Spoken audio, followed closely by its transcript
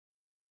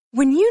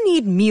When you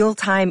need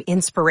mealtime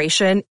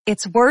inspiration,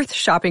 it's worth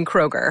shopping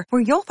Kroger,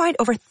 where you'll find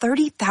over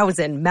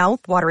 30,000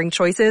 mouth-watering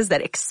choices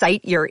that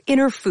excite your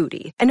inner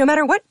foodie. And no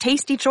matter what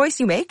tasty choice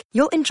you make,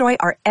 you'll enjoy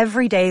our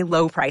everyday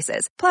low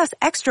prices, plus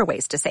extra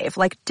ways to save,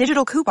 like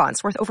digital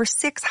coupons worth over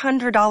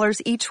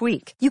 $600 each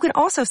week. You can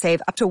also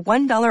save up to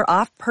 $1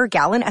 off per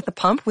gallon at the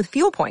pump with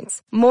fuel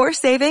points. More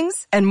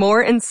savings and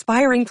more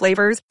inspiring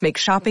flavors make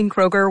shopping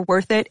Kroger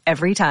worth it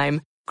every time.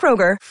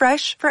 Kroger,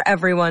 fresh for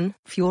everyone.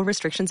 Fuel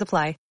restrictions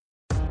apply.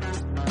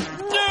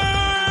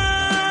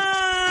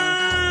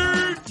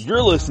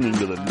 You're listening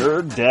to the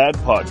Nerd Dad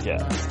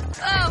Podcast.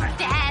 Oh,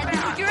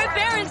 Dad, you're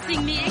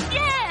embarrassing me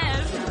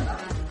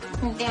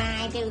again. Did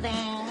I do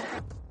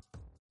that?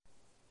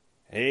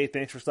 Hey,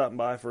 thanks for stopping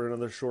by for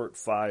another short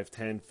 5,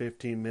 10,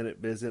 15-minute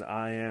visit.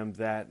 I am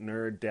that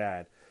Nerd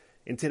Dad.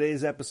 In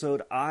today's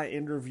episode, I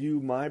interview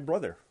my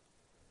brother.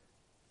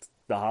 It's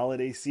the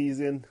holiday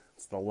season.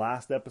 It's the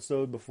last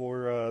episode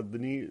before the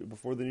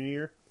new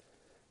year.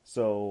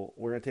 So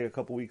we're going to take a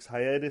couple weeks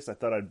hiatus. I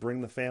thought I'd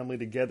bring the family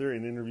together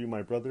and interview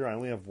my brother. I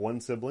only have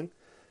one sibling.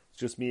 It's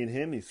just me and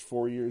him. He's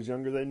 4 years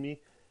younger than me.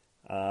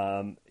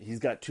 He's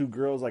got two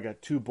girls. I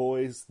got two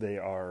boys. They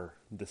are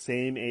the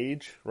same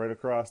age right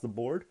across the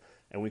board.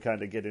 And we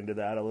kind of get into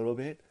that a little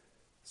bit.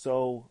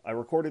 So I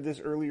recorded this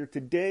earlier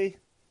today.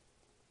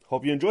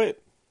 Hope you enjoy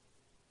it.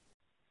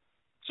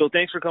 So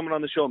thanks for coming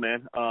on the show,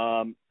 man.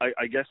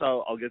 I guess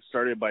I'll get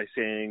started by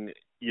saying,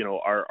 you know,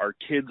 our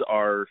kids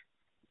are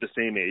the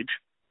same age.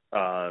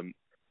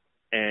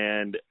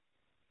 And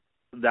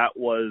that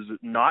was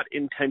not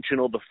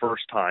intentional the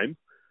first time.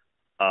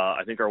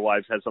 I think our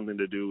wives had something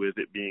to do with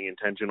it being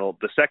intentional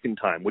the second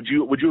time. Would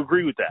you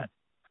agree with that?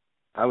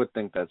 I would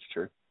think that's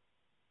true.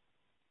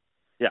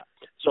 Yeah.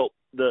 So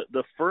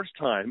the first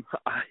time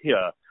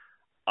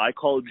I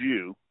called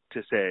you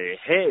to say,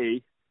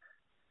 hey,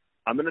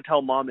 I'm going to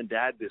tell mom and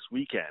dad this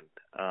weekend,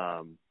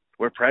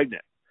 we're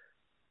pregnant.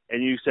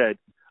 And you said,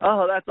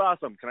 oh, that's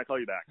awesome. Can I call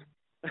you back?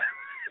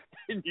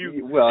 And you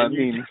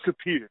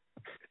disappeared.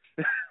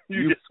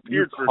 You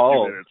disappeared for a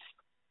few minutes.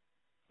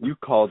 You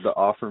called to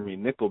offer me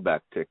Nickelback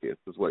tickets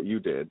is what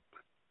you did.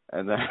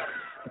 And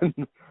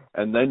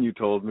then you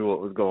told me what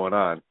was going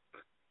on.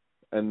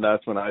 And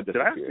that's when I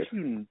disappeared.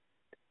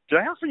 Did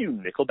I offer you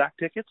Nickelback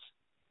tickets?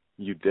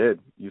 You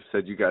did. You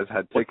said you guys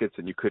had tickets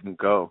and you couldn't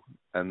go.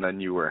 And then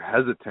you were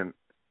hesitant.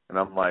 And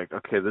I'm like,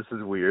 okay, this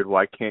is weird.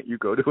 Why can't you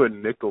go to a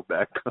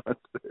Nickelback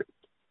concert?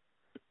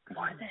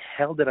 Why the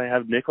hell did I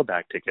have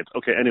Nickelback tickets?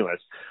 Okay, anyways.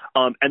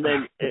 And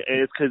then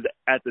it's because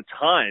at the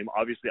time,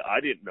 obviously I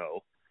didn't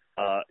know,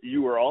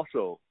 you were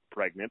also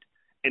pregnant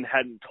and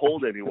hadn't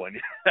told anyone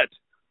yet.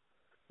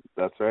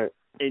 That's right.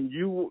 And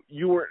you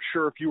weren't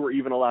sure if you were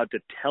even allowed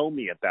to tell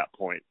me at that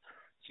point.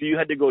 So you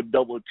had to go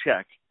double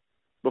check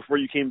before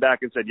you came back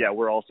and said, yeah,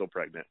 we're also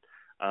pregnant.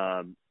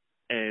 And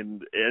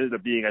it ended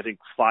up being, I think,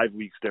 5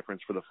 weeks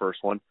difference for the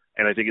first one.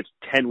 And I think it's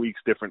 10 weeks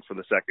difference for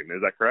the second.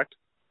 Is that correct?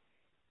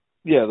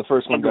 Yeah, the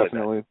first one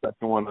definitely. The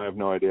second one, I have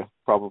no idea.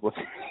 Probably.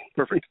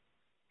 Perfect.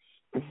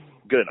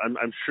 Good.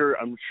 I'm sure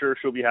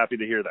she'll be happy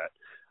to hear that.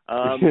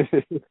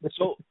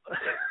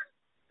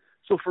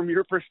 So from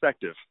your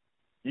perspective,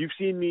 you've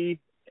seen me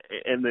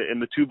and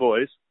the two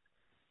boys.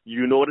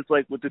 You know what it's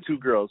like with the two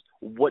girls.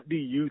 What do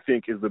you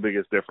think is the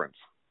biggest difference?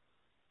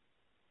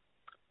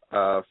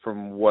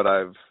 From what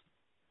I've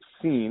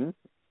seen,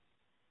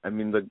 I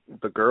mean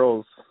the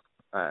girls.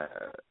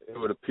 It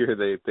would appear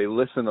they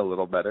listen a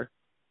little better.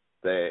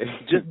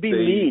 Just be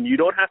mean. You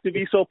don't have to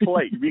be so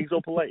polite. You're being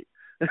so polite.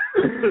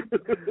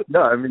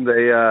 No, I mean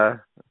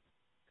they're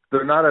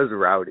not as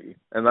rowdy,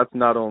 and that's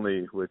not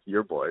only with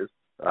your boys.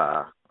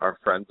 Our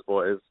friend's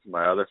boys.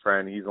 My other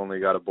friend, he's only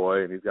got a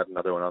boy, and he's got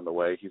another one on the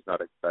way. He's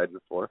not excited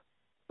for,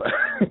 but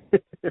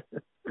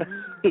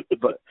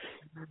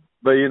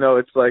you know,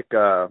 it's like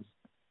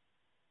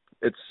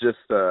it's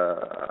just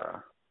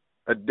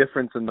a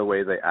difference in the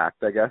way they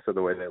act, I guess, or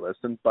the way they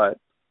listen. But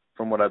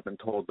from what I've been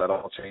told, that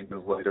all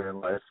changes later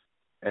in life.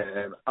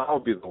 And I'll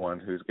be the one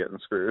who's getting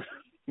screwed.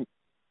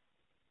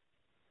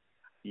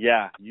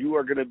 Yeah, you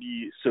are going to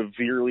be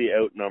severely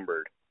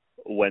outnumbered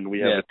when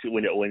we have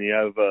when you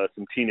have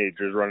some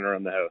teenagers running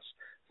around the house.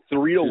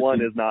 3 to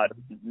 1 is not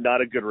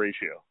a good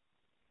ratio.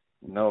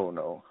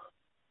 No.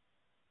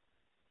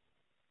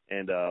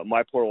 And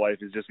my poor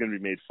wife is just going to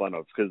be made fun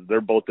of because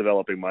they're both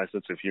developing my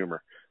sense of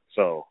humor.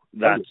 So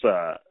that's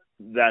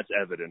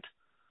evident.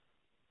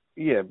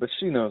 Yeah, but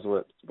she knows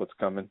what's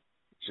coming.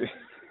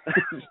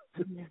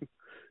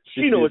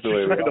 She knows what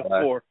she's trying to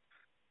pour.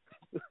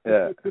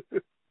 Yeah.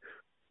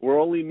 We're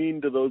only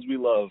mean to those we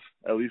love,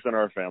 at least in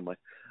our family.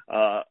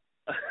 So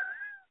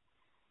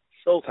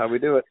that's how we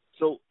do it.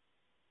 So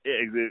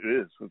it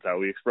is. It's how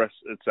we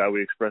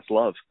express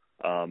love.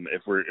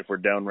 If we're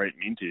downright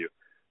mean to you,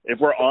 if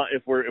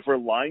we're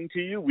lying to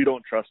you, we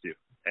don't trust you.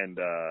 And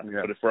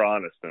but if we're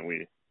honest, then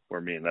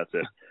we're mean. That's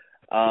it.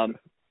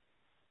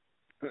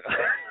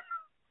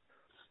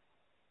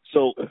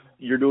 So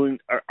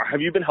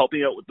have you been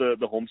helping out with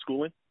the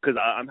homeschooling? Because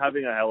I'm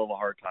having a hell of a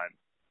hard time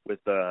with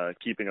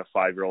keeping a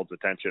 5-year-old's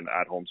attention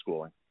at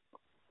homeschooling.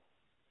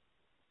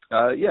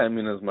 Yeah, I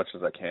mean, as much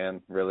as I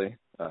can, really.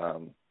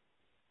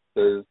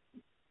 There's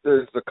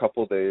a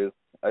couple days,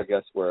 I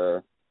guess,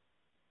 where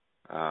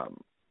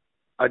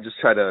I just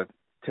try to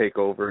take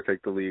the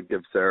lead,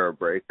 give Sarah a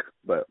break,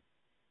 but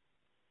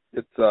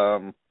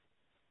it's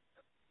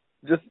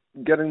just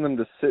getting them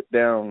to sit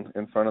down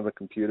in front of the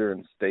computer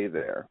and stay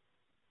there.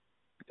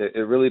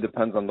 It really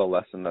depends on the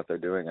lesson that they're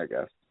doing, I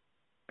guess,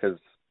 because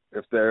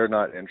if they're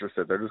not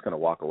interested, they're just going to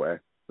walk away.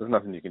 There's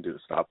nothing you can do to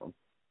stop them.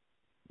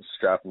 Just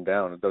strap them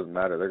down. It doesn't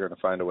matter. They're going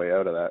to find a way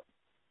out of that.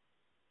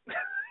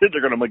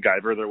 They're going to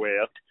MacGyver their way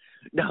out.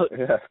 Now,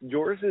 yeah.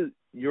 yours is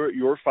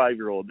your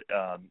 5-year-old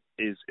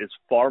is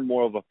far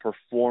more of a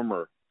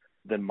performer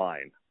than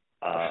mine.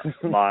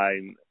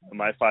 My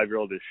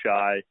 5-year-old is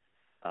shy,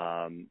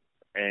 and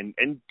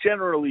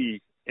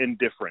generally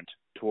indifferent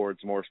towards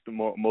most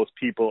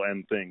people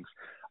and things.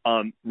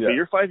 But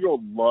your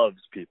 5-year-old loves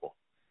people.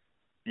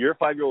 Your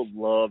 5-year-old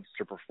loves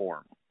to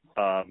perform.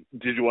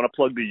 Did you want to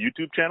plug the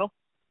YouTube channel?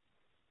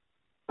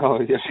 Oh,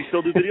 yeah. Does she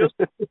still do videos?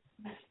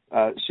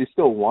 She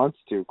still wants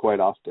to quite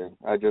often.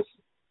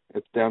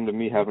 It's down to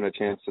me having a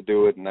chance to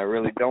do it, and I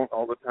really don't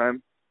all the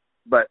time.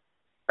 But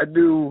I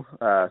do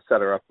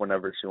set her up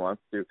whenever she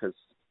wants to, because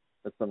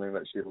it's something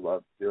that she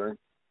loves doing.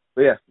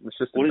 But yeah, it's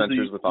just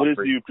Adventures with Aubrey.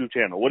 What is the YouTube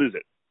channel? What is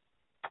it?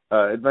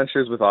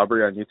 Adventures with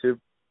Aubrey on YouTube.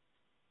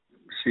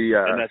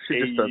 And that's she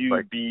just does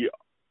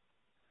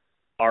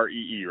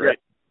AUBREE, right? Yeah,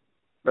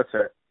 that's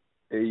it.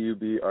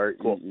 AUBREE.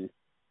 Cool.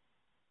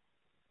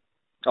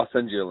 I'll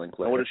send you a link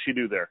later. And what does she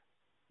do there?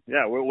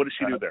 Yeah, what does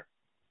she do there?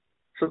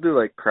 She'll do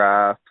like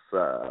crafts,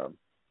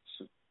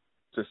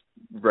 just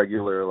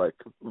regular like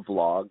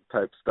vlog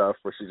type stuff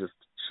where she just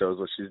shows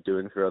what she's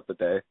doing throughout the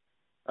day.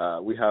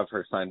 We have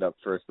her signed up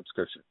for a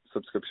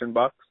subscription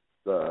box,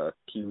 the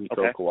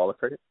KiwiCo Koala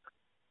Crate.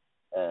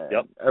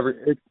 And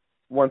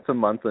once a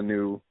month a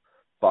new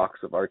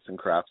box of arts and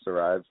crafts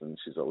arrives, and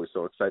she's always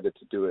so excited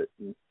to do it.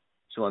 And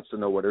she wants to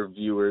know what her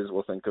viewers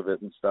will think of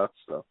it and stuff,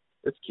 so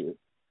it's cute.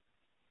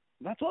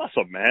 That's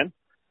awesome, man.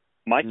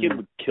 My kid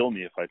would kill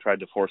me if I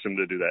tried to force him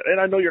to do that. And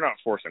I know you're not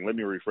forcing. Let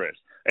me rephrase.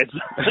 It's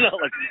not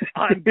like,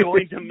 I'm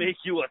going to make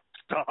you a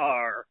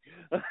star.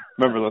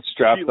 Remember those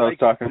straps I was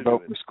talking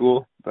about from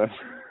school?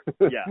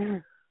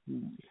 Yeah.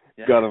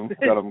 Got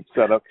them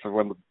set up for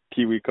when the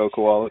KiwiCo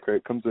Koala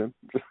Crate comes in.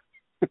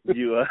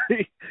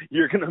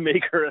 You're going to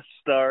make her a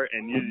star,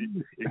 and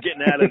you're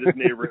getting out of this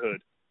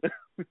neighborhood.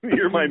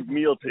 You're my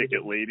meal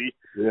ticket, lady.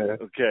 Yeah.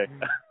 Okay.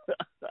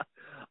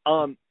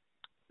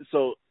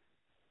 So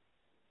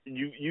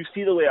you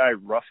see the way I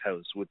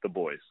roughhouse with the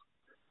boys.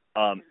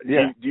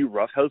 Do you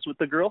roughhouse with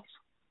the girls?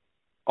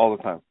 All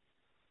the time.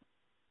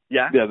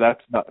 Yeah? Yeah,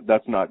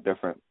 that's not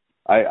different.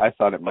 I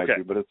thought it might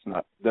be, but it's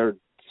not. They're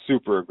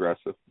super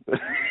aggressive.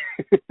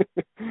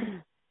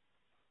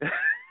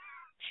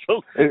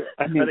 So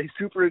are they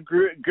super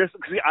aggressive?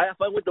 Because I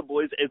find with the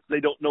boys, they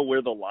don't know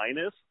where the line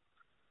is,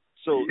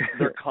 so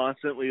they're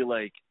constantly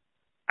like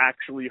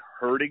actually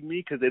hurting me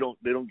because they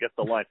don't get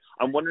the line.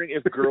 I'm wondering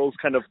if girls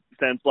kind of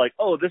sense like,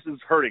 oh, this is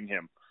hurting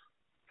him.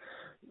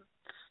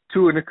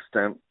 To an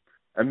extent.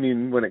 I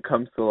mean, when it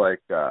comes to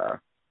like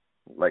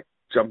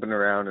jumping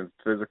around and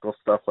physical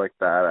stuff like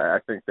that, I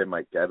think they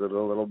might get it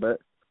a little bit.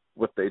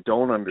 What they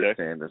don't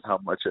understand is how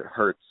much it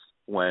hurts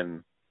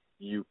when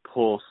you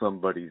pull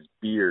somebody's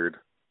beard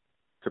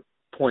to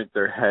point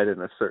their head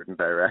in a certain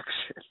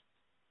direction.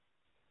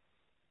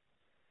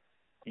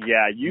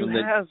 Yeah, you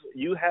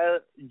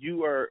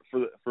are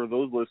for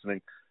those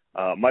listening,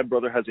 my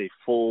brother has a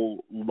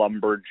full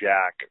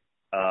lumberjack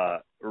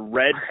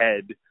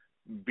redhead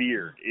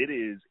beard. It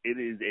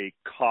is a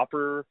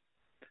copper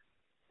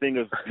thing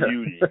of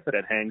beauty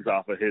that hangs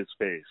off of his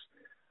face.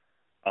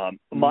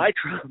 My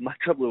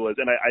trouble was,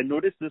 and I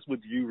noticed this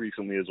with you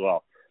recently as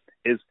well,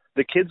 is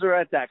the kids are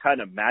at that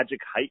kind of magic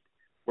height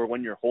where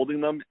when you're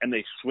holding them and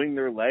they swing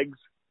their legs,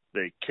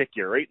 they kick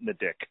you right in the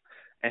dick.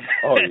 And,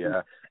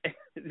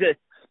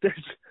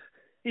 there's,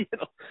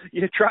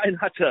 you try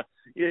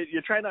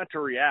not to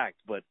react,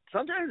 but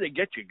sometimes they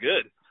get you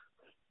good.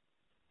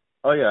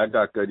 Oh yeah, I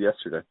got good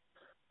yesterday.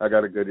 I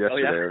got it good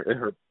yesterday. Oh,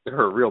 yeah? It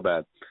hurt real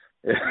bad.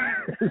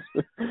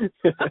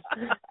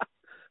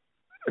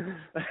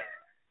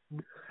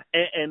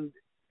 and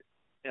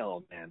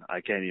oh man,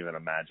 I can't even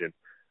imagine.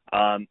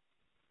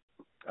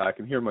 I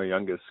can hear my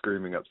youngest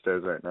screaming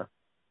upstairs right now.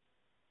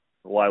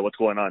 Why? What's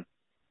going on?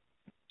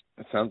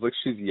 It sounds like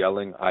she's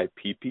yelling "I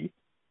pee-pee,"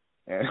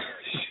 and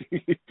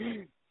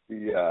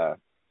we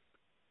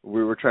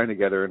were trying to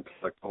get her into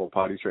like the whole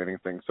potty training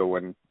thing. So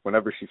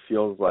whenever she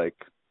feels like,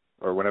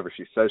 or whenever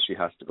she says she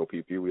has to go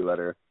pee-pee, we let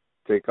her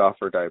take off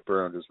her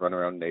diaper and just run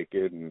around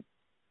naked and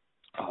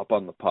hop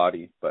on the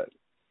potty. But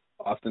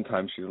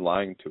oftentimes she's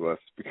lying to us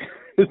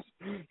because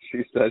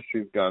she says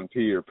she's gone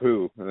pee or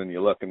poo, and then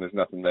you look and there's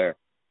nothing there,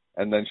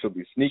 and then she'll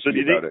be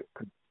sneaky about it.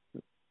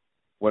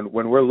 When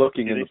we're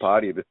looking in the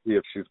potty to see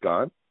if she's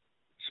gone,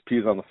 she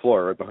pees on the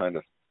floor right behind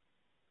us.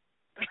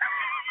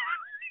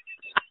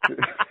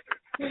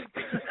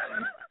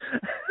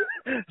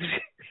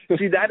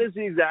 See, that is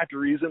the exact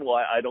reason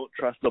why I don't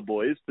trust the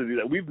boys to do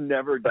that. We've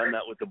never done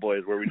that with the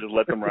boys where we just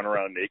let them run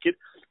around naked.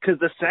 Because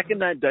the second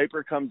that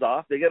diaper comes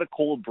off, they get a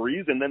cold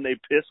breeze and then they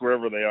piss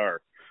wherever they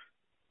are.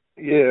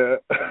 Yeah.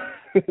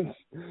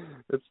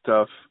 It's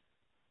tough.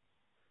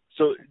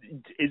 So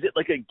is it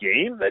like a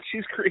game that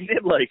she's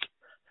created? Like,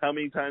 how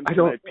many times can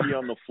I pee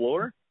on the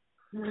floor?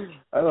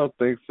 I don't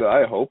think so.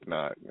 I hope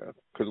not.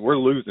 Because we're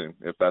losing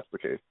if that's the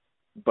case.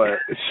 But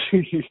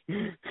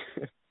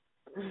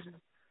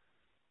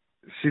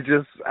she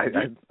just, I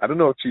don't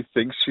know if she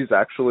thinks she's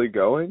actually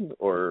going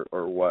or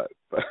what,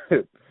 but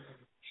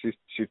she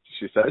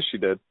says she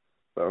did,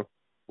 so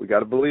we got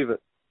to believe it.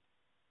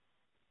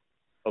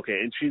 Okay,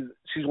 and she's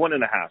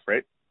 1.5,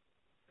 right?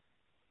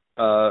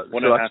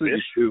 She'll actually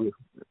be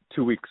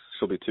 2 weeks.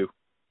 She'll be 2.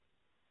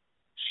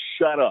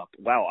 Shut up!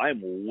 Wow,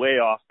 I'm way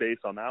off base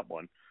on that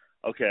one.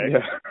 Okay,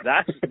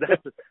 yeah.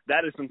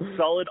 that is some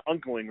solid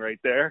uncling right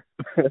there.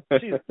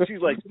 She's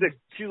like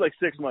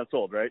 6 months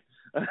old, right?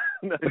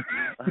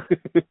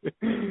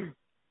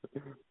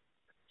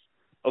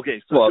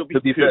 Okay, so well, she'll be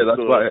to be 2, fair,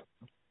 so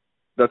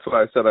that's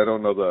why I said I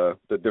don't know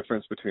the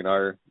difference between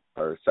our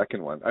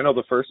second one. I know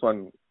the first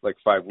one, like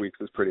 5 weeks,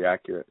 is pretty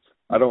accurate.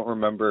 I don't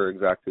remember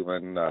exactly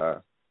when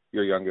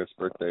your youngest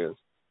birthday is.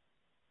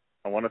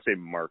 I want to say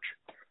March.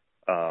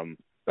 That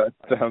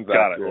sounds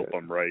God, accurate. I hope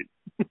I'm right.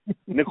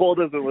 Nicole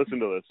doesn't listen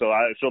to this, so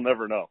she'll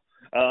never know.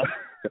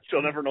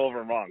 She'll never know if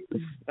I'm wrong.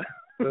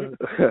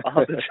 I'll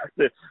have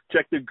to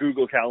check the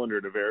Google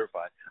Calendar to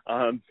verify.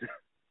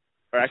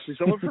 Or actually,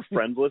 some of her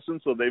friends listen,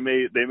 so they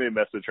may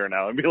message her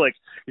now and be like,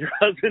 "Your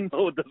husband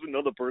doesn't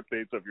know the birth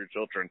dates of your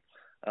children,"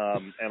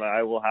 and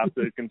I will have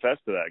to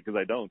confess to that because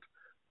I don't.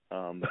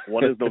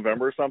 One is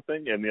November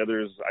something, and the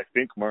other is, I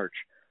think,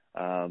 March.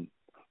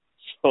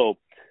 So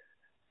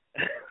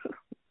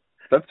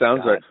that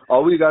sounds right.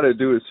 All we got to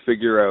do is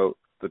figure out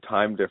the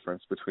time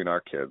difference between our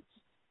kids,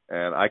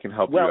 and I can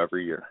help you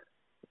every year.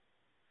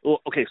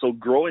 Well, okay, so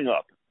growing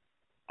up,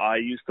 I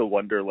used to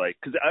wonder, like,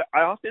 because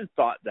I often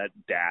thought that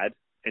Dad,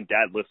 and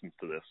Dad listens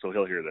to this, so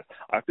he'll hear this.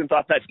 I often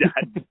thought that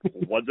Dad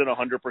wasn't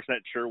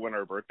 100% sure when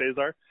our birthdays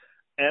are.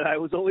 And I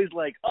was always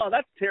like, oh,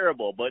 that's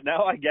terrible. But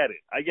now I get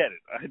it.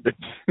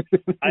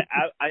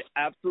 I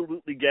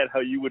absolutely get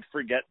how you would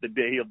forget the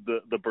day of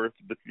the birth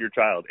of your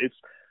child.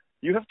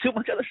 You have too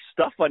much other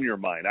stuff on your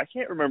mind. I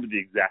can't remember the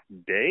exact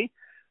day.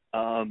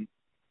 And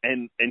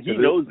he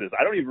knows this.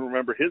 I don't even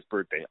remember his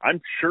birthday.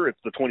 I'm sure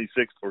it's the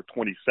 26th or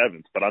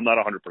 27th, but I'm not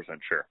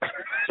 100% sure.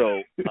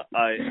 So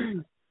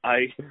I'm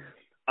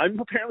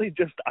apparently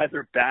just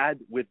either bad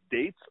with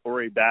dates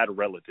or a bad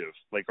relative,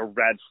 like a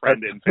bad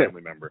friend and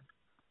family member.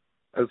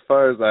 As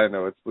far as I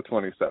know, it's the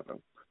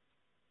 27th.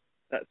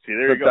 See,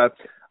 there you go.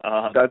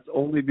 That's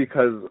only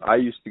because I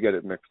used to get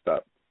it mixed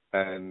up,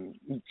 and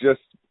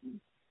just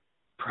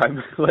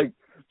primarily,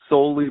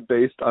 solely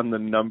based on the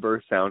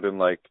number sounding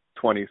like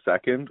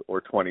 22nd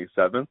or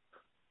 27th.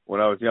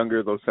 When I was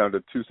younger, those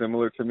sounded too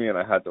similar to me, and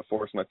I had to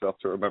force myself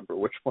to remember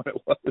which one it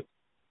was.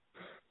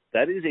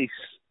 That is a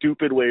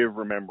stupid way of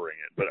remembering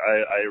it, but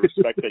I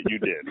respect that you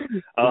did.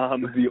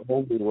 The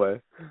only way.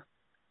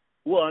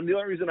 Well, and the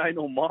only reason I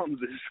know mom's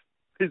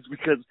is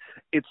because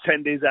it's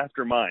 10 days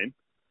after mine,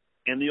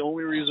 and the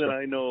only reason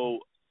I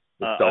know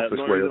the selfish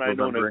way of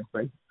remembering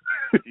things.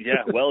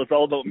 Yeah, well, it's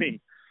all about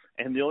me.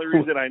 And the only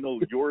reason I know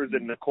yours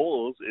and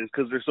Nicole's is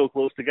because they're so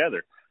close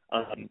together.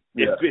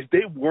 If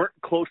they weren't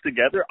close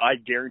together, I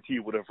guarantee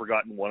you would have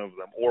forgotten one of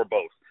them or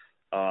both.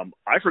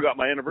 I forgot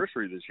my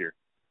anniversary this year.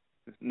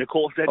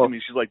 Nicole said to me,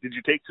 she's like, "Did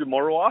you take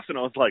tomorrow off?" And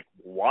I was like,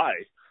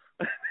 "Why?"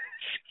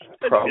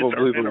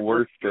 Probably the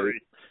worst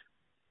date.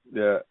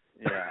 Yeah.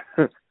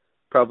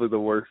 Probably the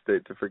worst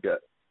date to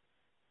forget.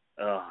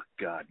 Oh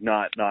God,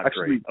 not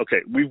actually, great.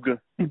 Okay,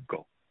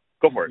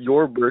 go for it.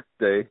 Your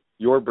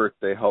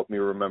birthday helped me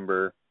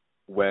remember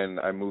when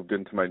I moved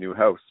into my new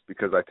house,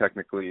 because I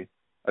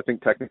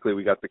think technically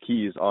we got the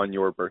keys on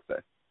your birthday.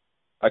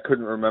 I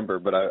couldn't remember,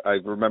 but I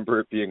remember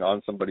it being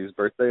on somebody's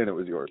birthday, and it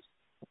was yours.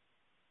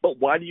 But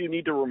why do you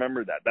need to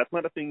remember that? That's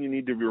not a thing you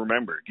need to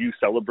remember. Do you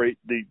celebrate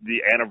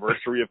the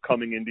anniversary of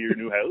coming into your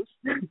new house?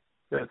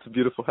 Yeah, it's a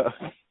beautiful house.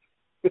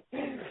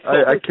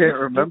 I can't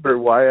remember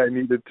why I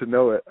needed to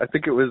know it. I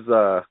think it was,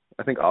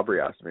 I think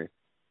Aubrey asked me.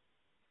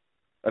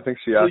 I think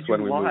she asked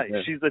when we moved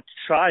in. She's a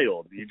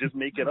child. You just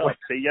make it up.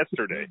 Say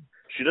yesterday.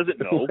 She doesn't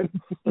know.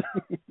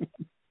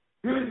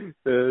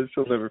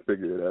 She'll never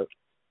figure it out.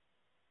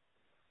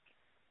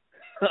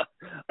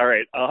 All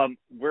right.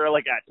 We're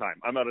like at time.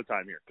 I'm out of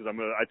time here because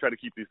I try to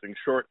keep these things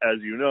short,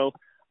 as you know.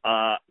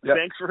 Yep.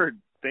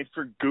 Thanks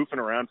for goofing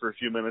around for a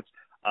few minutes.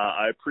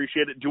 I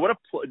appreciate it. Do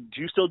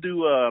you still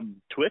do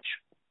Twitch?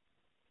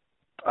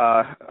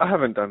 I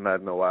haven't done that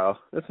in a while.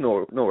 That's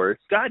no worries.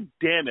 God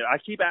damn it! I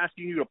keep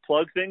asking you to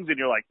plug things, and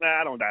you're like, "Nah,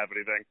 I don't have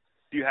anything."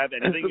 Do you have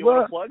anything you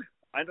want to plug?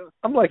 I know.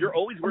 I'm like, you're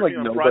always working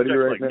on projects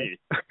right like me.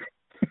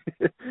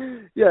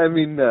 Yeah, I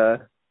mean, I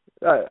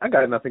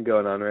got nothing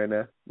going on right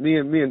now. Me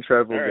and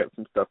Trev will get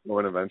some stuff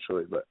going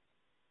eventually, but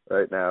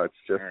right now it's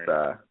just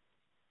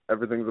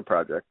everything's a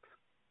project.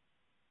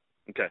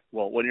 Okay.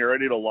 Well, when you're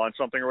ready to launch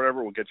something or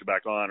whatever, we'll get you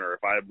back on. Or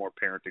if I have more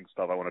parenting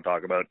stuff I want to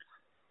talk about,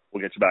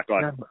 we'll get you back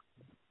on. Yeah.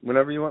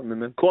 Whenever you want,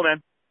 man. Cool,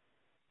 man.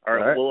 All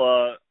right.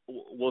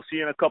 We'll see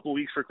you in a couple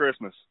weeks for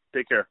Christmas.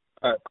 Take care.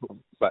 All right. Cool.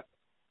 Bye.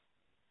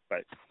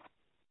 Bye.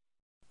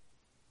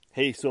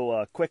 Hey,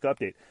 so quick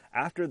update.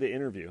 After the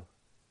interview,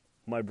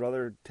 my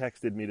brother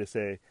texted me to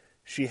say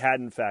she had,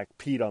 in fact,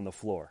 peed on the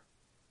floor.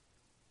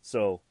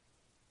 So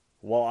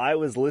while I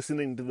was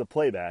listening to the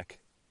playback,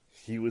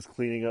 he was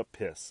cleaning up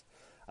piss.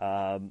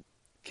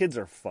 Kids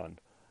are fun.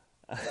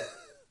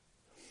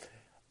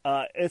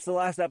 It's the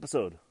last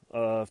episode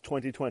of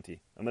 2020.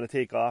 I'm going to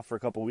take off for a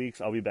couple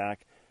weeks. I'll be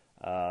back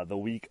the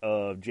week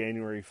of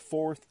January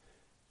 4th.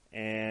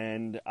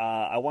 And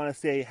I want to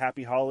say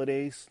happy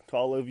holidays to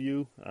all of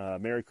you.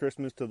 Merry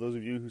Christmas to those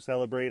of you who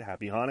celebrate.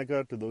 Happy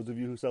Hanukkah to those of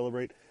you who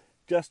celebrate.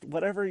 Just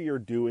whatever you're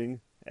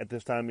doing at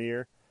this time of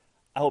year,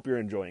 I hope you're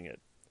enjoying it.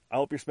 I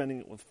hope you're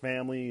spending it with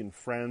family and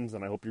friends,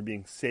 and I hope you're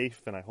being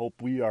safe, and I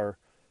hope you're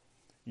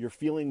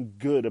feeling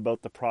good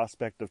about the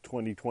prospect of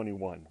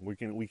 2021. We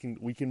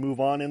can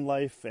move on in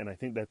life, and I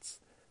think that's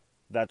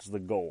the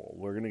goal.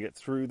 We're gonna get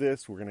through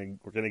this. We're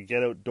gonna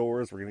get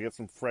outdoors. We're gonna get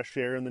some fresh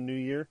air in the new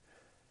year.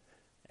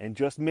 And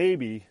just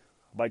maybe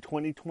by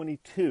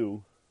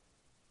 2022,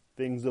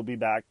 things will be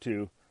back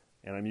to,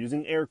 and I'm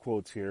using air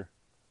quotes here,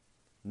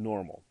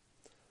 normal.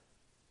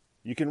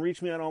 You can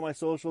reach me on all my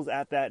socials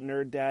at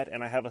 @ThatNerdDad,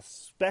 and I have a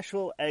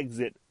special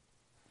exit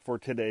for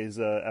today's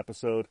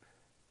episode,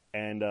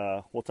 and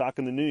we'll talk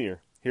in the new year.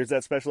 Here's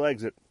that special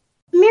exit.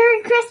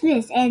 Merry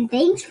Christmas, and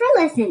thanks for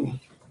listening.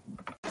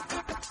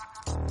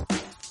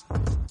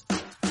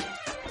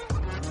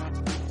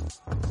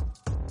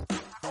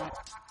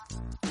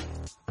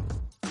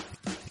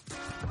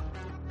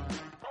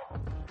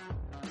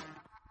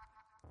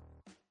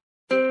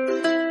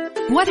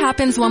 What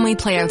happens when we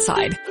play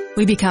outside?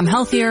 We become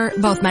healthier,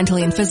 both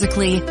mentally and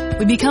physically.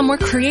 We become more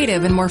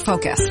creative and more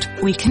focused.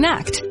 We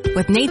connect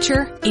with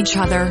nature, each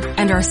other,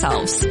 and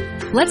ourselves.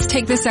 Let's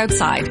Take This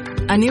Outside,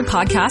 a new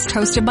podcast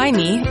hosted by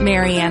me,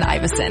 Marianne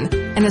Iveson,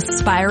 an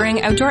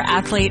aspiring outdoor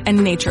athlete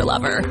and nature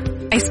lover.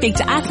 I speak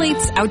to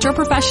athletes, outdoor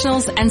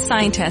professionals, and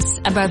scientists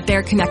about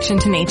their connection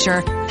to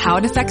nature, how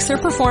it affects their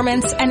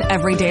performance, and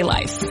everyday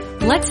life.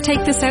 Let's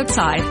Take This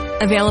Outside,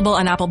 available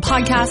on Apple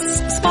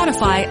Podcasts,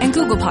 Spotify, and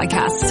Google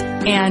Podcasts,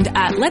 and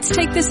at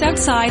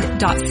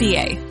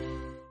letstakethisoutside.ca.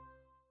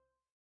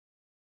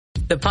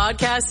 The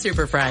Podcast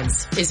Super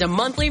Friends is a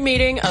monthly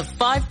meeting of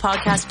 5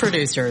 podcast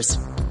producers.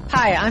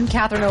 Hi, I'm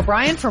Katherine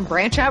O'Brien from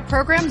Branch Out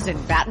Programs in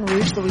Baton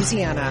Rouge,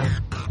 Louisiana.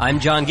 I'm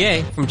John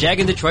Gay from Jag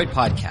and Detroit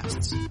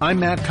Podcasts.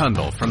 I'm Matt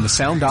Kundle from the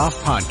Sound Off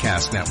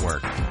Podcast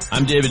Network.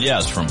 I'm David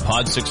Yaz from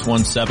Pod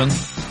 617,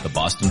 the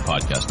Boston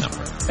Podcast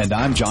Network. And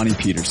I'm Johnny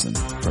Peterson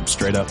from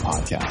Straight Up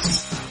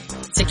Podcasts.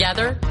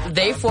 Together,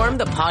 they form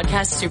the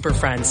Podcast Super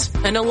Friends,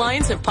 an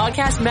alliance of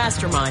podcast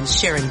masterminds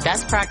sharing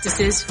best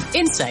practices,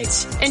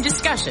 insights, and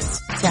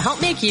discussions to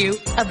help make you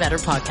a better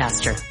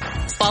podcaster.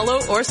 Follow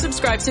or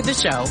subscribe to the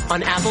show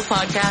on Apple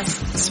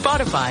Podcasts,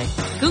 Spotify,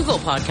 Google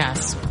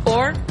Podcasts,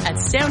 or at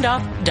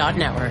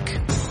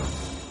soundoff.network.